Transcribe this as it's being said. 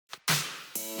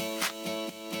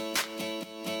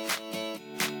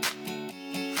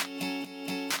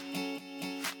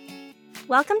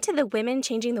Welcome to the Women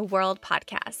Changing the World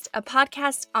podcast, a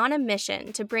podcast on a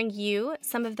mission to bring you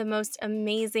some of the most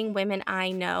amazing women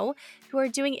I know who are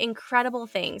doing incredible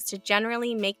things to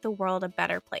generally make the world a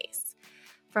better place.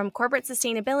 From corporate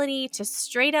sustainability to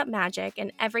straight up magic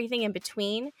and everything in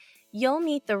between, you'll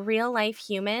meet the real life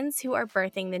humans who are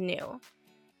birthing the new.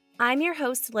 I'm your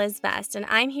host, Liz Best, and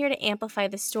I'm here to amplify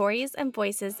the stories and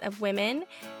voices of women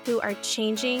who are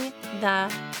changing the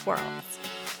world.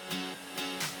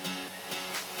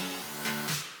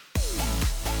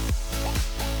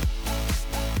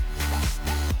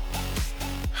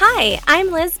 Hi,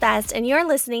 I'm Liz Best, and you're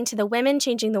listening to the Women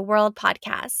Changing the World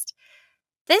podcast.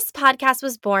 This podcast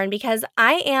was born because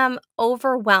I am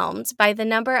overwhelmed by the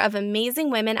number of amazing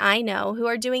women I know who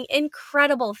are doing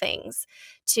incredible things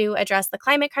to address the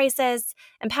climate crisis,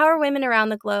 empower women around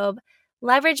the globe,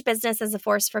 leverage business as a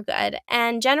force for good,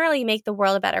 and generally make the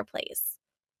world a better place.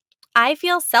 I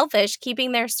feel selfish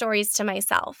keeping their stories to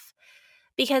myself,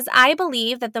 because I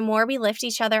believe that the more we lift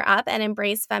each other up and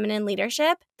embrace feminine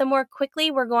leadership, the more quickly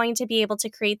we're going to be able to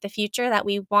create the future that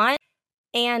we want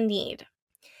and need.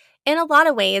 In a lot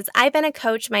of ways, I've been a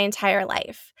coach my entire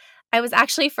life. I was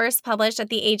actually first published at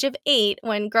the age of 8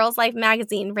 when Girls Life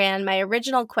magazine ran my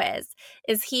original quiz,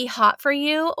 "Is he hot for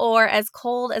you or as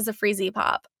cold as a Freezy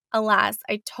Pop?" Alas,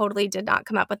 I totally did not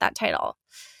come up with that title.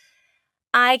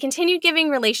 I continued giving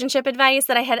relationship advice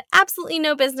that I had absolutely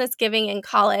no business giving in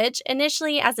college,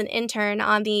 initially as an intern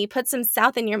on the Put Some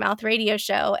South in Your Mouth radio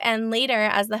show, and later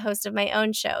as the host of my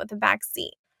own show, The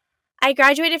Backseat. I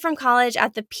graduated from college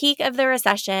at the peak of the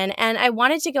recession, and I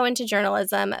wanted to go into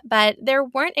journalism, but there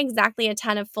weren't exactly a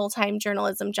ton of full-time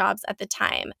journalism jobs at the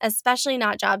time, especially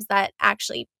not jobs that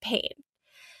actually paid.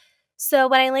 So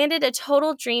when I landed a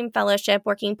total dream fellowship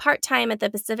working part-time at the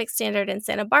Pacific Standard in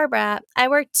Santa Barbara, I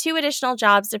worked 2 additional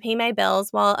jobs to pay my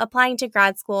bills while applying to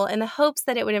grad school in the hopes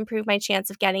that it would improve my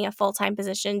chance of getting a full-time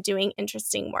position doing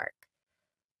interesting work.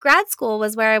 Grad school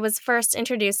was where I was first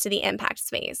introduced to the impact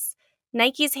space.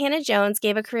 Nike's Hannah Jones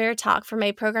gave a career talk for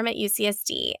my program at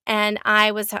UCSD, and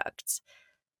I was hooked.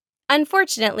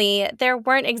 Unfortunately, there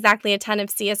weren't exactly a ton of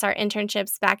CSR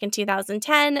internships back in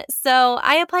 2010, so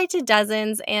I applied to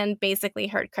dozens and basically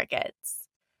heard crickets.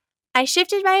 I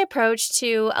shifted my approach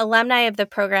to alumni of the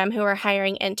program who were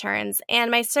hiring interns, and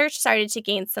my search started to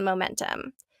gain some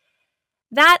momentum.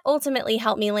 That ultimately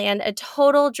helped me land a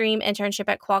total dream internship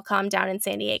at Qualcomm down in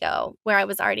San Diego, where I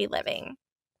was already living.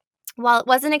 While it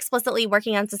wasn't explicitly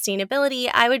working on sustainability,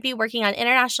 I would be working on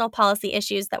international policy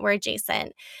issues that were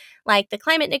adjacent, like the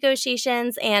climate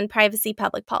negotiations and privacy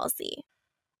public policy.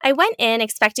 I went in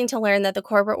expecting to learn that the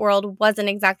corporate world wasn't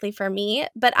exactly for me,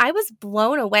 but I was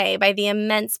blown away by the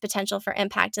immense potential for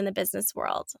impact in the business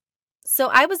world. So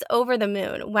I was over the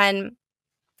moon when,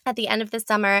 at the end of the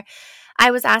summer, I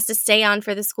was asked to stay on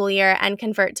for the school year and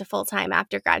convert to full-time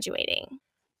after graduating.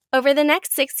 Over the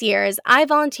next 6 years, I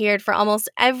volunteered for almost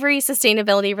every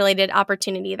sustainability-related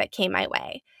opportunity that came my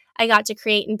way. I got to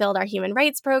create and build our human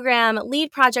rights program,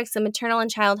 lead projects in maternal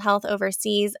and child health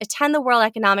overseas, attend the World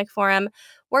Economic Forum,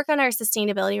 work on our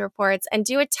sustainability reports, and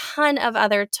do a ton of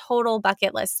other total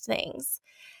bucket list things.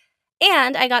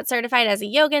 And I got certified as a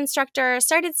yoga instructor,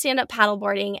 started stand-up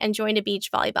paddleboarding, and joined a beach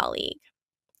volleyball league.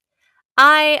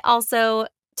 I also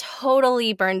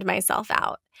totally burned myself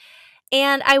out.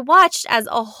 And I watched as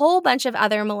a whole bunch of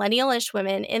other millennial-ish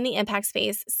women in the impact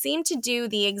space seemed to do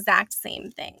the exact same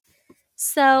thing.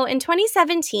 So in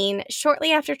 2017,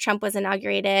 shortly after Trump was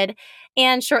inaugurated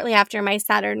and shortly after my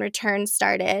Saturn return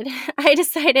started, I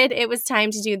decided it was time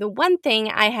to do the one thing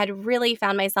I had really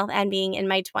found myself envying in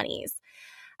my 20s.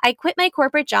 I quit my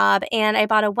corporate job and I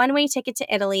bought a one-way ticket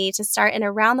to Italy to start an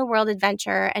around-the-world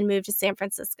adventure and move to San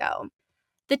Francisco.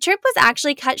 The trip was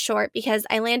actually cut short because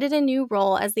I landed a new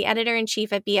role as the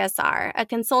editor-in-chief at BSR, a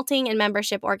consulting and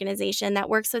membership organization that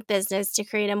works with business to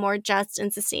create a more just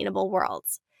and sustainable world.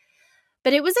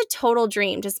 But it was a total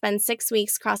dream to spend 6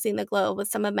 weeks crossing the globe with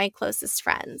some of my closest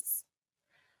friends.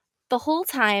 The whole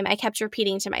time I kept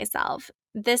repeating to myself,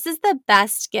 this is the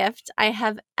best gift I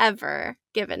have ever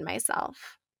given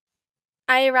myself.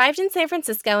 I arrived in San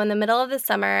Francisco in the middle of the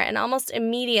summer and almost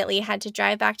immediately had to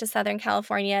drive back to Southern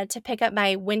California to pick up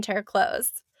my winter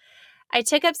clothes. I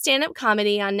took up stand-up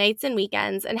comedy on nights and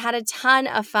weekends and had a ton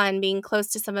of fun being close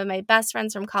to some of my best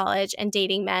friends from college and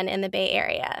dating men in the Bay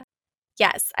Area.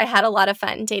 Yes, I had a lot of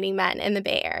fun dating men in the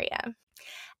Bay Area.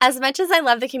 As much as I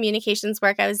love the communications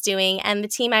work I was doing and the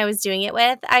team I was doing it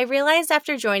with, I realized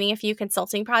after joining a few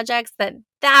consulting projects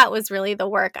that was really the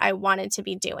work I wanted to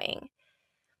be doing.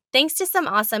 Thanks to some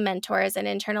awesome mentors and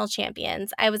internal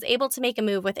champions, I was able to make a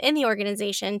move within the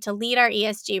organization to lead our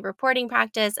ESG reporting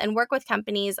practice and work with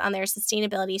companies on their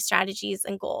sustainability strategies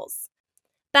and goals.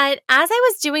 But as I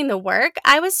was doing the work,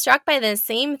 I was struck by the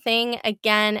same thing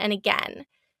again and again.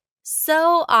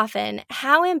 So often,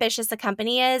 how ambitious a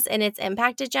company is in its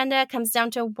impact agenda comes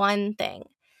down to one thing: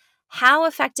 how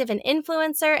effective an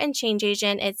influencer and change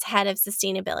agent its head of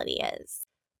sustainability is.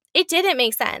 It didn't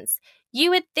make sense. You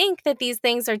would think that these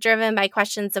things are driven by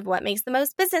questions of what makes the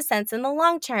most business sense in the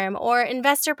long term, or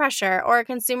investor pressure, or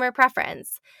consumer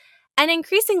preference. And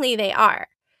increasingly they are.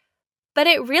 But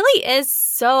it really is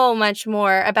so much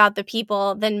more about the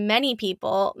people than many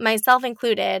people, myself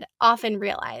included, often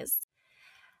realize.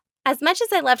 As much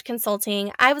as I loved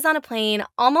consulting, I was on a plane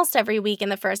almost every week in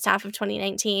the first half of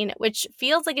 2019, which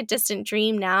feels like a distant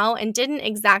dream now and didn't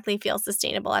exactly feel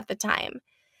sustainable at the time.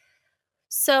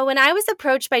 So when I was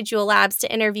approached by Juul Labs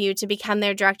to interview to become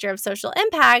their director of social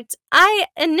impact, I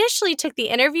initially took the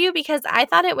interview because I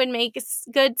thought it would make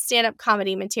good stand-up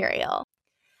comedy material.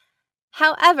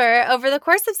 However, over the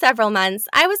course of several months,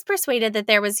 I was persuaded that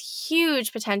there was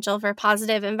huge potential for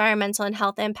positive environmental and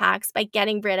health impacts by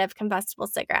getting rid of combustible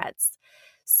cigarettes.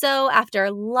 So after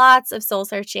lots of soul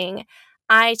searching,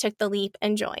 I took the leap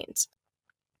and joined.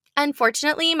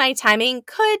 Unfortunately, my timing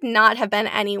could not have been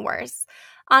any worse.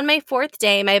 On my fourth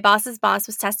day, my boss's boss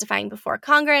was testifying before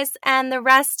Congress, and the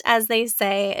rest, as they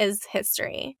say, is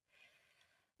history.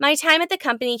 My time at the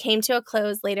company came to a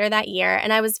close later that year,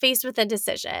 and I was faced with a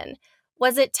decision.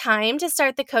 Was it time to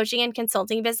start the coaching and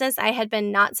consulting business I had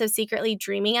been not so secretly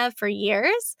dreaming of for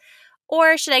years?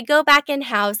 Or should I go back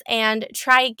in-house and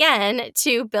try again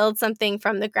to build something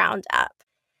from the ground up?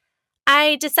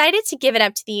 I decided to give it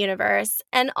up to the universe,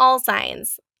 and all the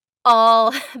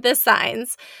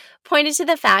signs, pointed to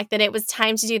the fact that it was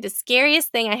time to do the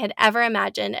scariest thing I had ever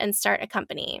imagined and start a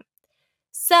company.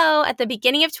 So, at the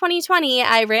beginning of 2020,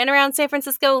 I ran around San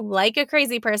Francisco like a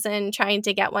crazy person trying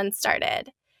to get one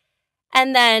started.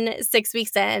 And then 6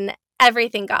 weeks in,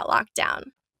 everything got locked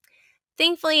down.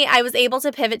 Thankfully, I was able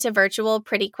to pivot to virtual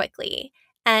pretty quickly.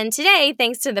 And today,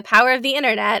 thanks to the power of the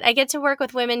internet, I get to work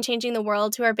with women changing the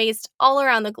world who are based all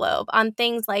around the globe on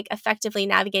things like effectively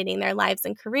navigating their lives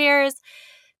and careers,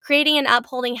 creating and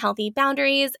upholding healthy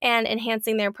boundaries, and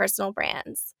enhancing their personal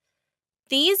brands.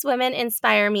 These women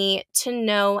inspire me to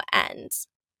no end.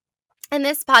 And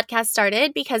this podcast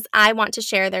started because I want to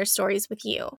share their stories with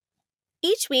you.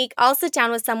 Each week, I'll sit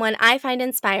down with someone I find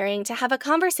inspiring to have a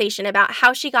conversation about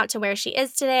how she got to where she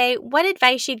is today, what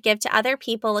advice she'd give to other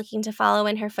people looking to follow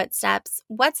in her footsteps,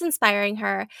 what's inspiring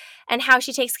her, and how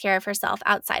she takes care of herself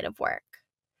outside of work.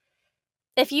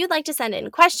 If you'd like to send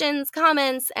in questions,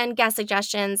 comments, and guest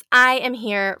suggestions, I am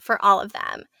here for all of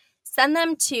them. Send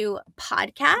them to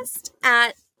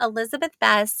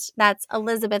podcast@ElizabethBest, that's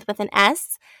Elizabeth with an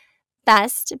S,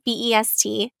 best,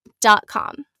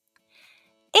 BEST.com.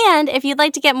 And if you'd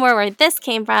like to get more where this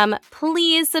came from,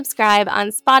 please subscribe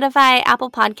on Spotify,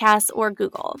 Apple Podcasts, or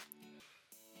Google.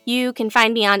 You can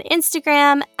find me on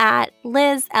Instagram at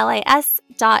LizLAS.best,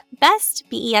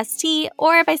 BEST,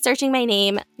 or by searching my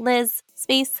name, Liz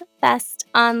Best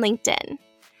on LinkedIn.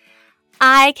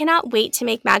 I cannot wait to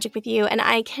make magic with you, and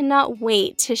I cannot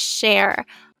wait to share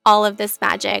all of this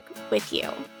magic with you.